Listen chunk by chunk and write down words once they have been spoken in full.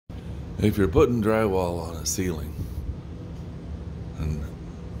If you're putting drywall on a ceiling, an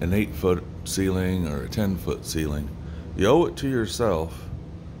 8-foot ceiling or a 10-foot ceiling, you owe it to yourself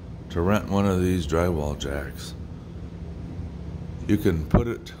to rent one of these drywall jacks. You can put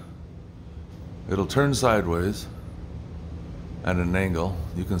it, it'll turn sideways at an angle.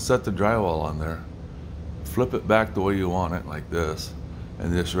 You can set the drywall on there, flip it back the way you want it, like this,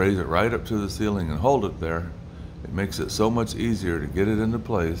 and just raise it right up to the ceiling and hold it there. It makes it so much easier to get it into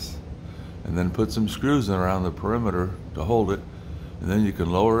place, and then put some screws in around the perimeter to hold it, and then you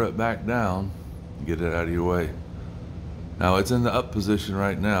can lower it back down and get it out of your way. Now it's in the up position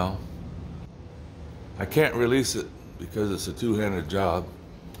right now. I can't release it because it's a two-handed job,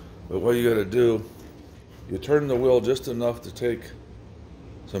 but what you gotta do, you turn the wheel just enough to take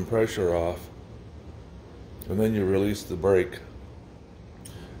some pressure off, and then you release the brake,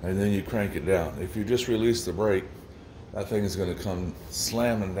 and then you crank it down. If you just release the brake, that thing is going to come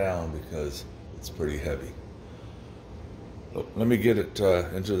slamming down because it's pretty heavy. Let me get it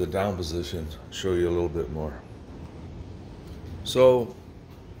into the down position, show you a little bit more. So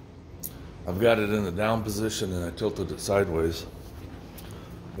I've got it in the down position and I tilted it sideways.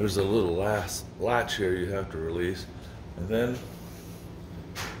 There's a little latch here you have to release, and then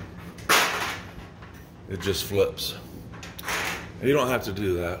it just flips. And you don't have to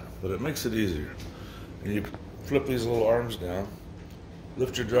do that, but it makes it easier. And you flip these little arms down,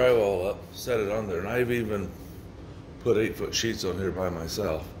 lift your drywall up, set it on there, and I've even put 8-foot sheets on here by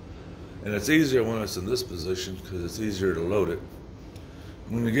myself. And it's easier when it's in this position because it's easier to load it.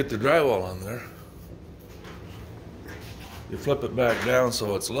 When you get the drywall on there, you flip it back down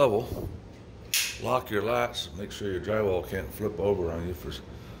so it's level, lock your latch, make sure your drywall can't flip over on you for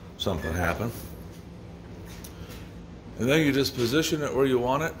something happen. And then you just position it where you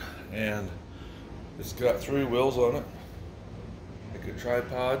want it, and it's got 3 wheels on it, like a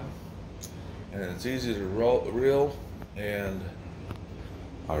tripod, and it's easy to roll, and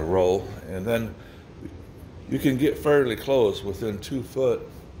then you can get fairly close within 2 foot.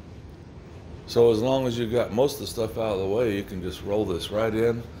 So as long as you got most of the stuff out of the way, you can just roll this right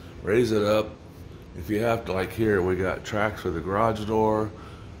in, raise it up. If you have to, like here, we got tracks for the garage door.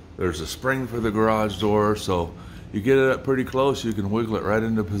 There's a spring for the garage door, so you get it up pretty close, you can wiggle it right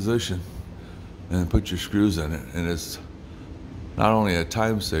into position and put your screws in it. And it's not only a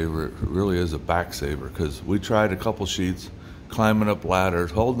time saver, it really is a back saver, because we tried a couple sheets, climbing up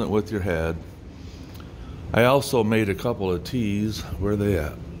ladders, holding it with your head. I also made a couple of T's. Where are they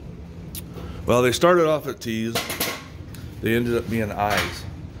at? Well, they started off at T's. They ended up being I's.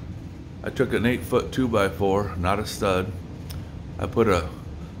 I took an 8-foot 2x4, not a stud. I put a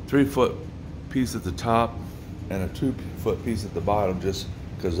 3-foot piece at the top and a 2-foot piece at the bottom, just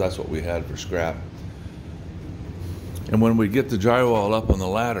because that's what we had for scrap. And when we get the drywall up on the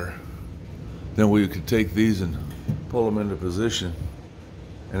ladder, then we could take these and pull them into position,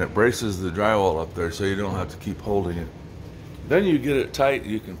 and it braces the drywall up there so you don't have to keep holding it. Then you get it tight,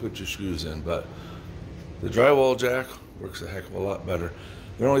 you can put your screws in. But the drywall jack works a heck of a lot better.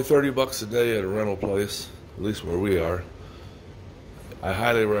 They're only 30 bucks a day at a rental place, at least where we are. I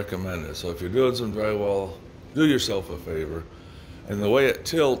highly recommend it. So if you're doing some drywall, do yourself a favor. And the way it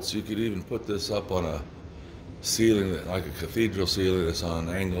tilts, you could even put this up on a ceiling, that, like a cathedral ceiling that's on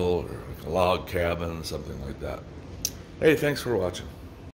an angle, or like a log cabin, something like that. Hey, thanks for watching.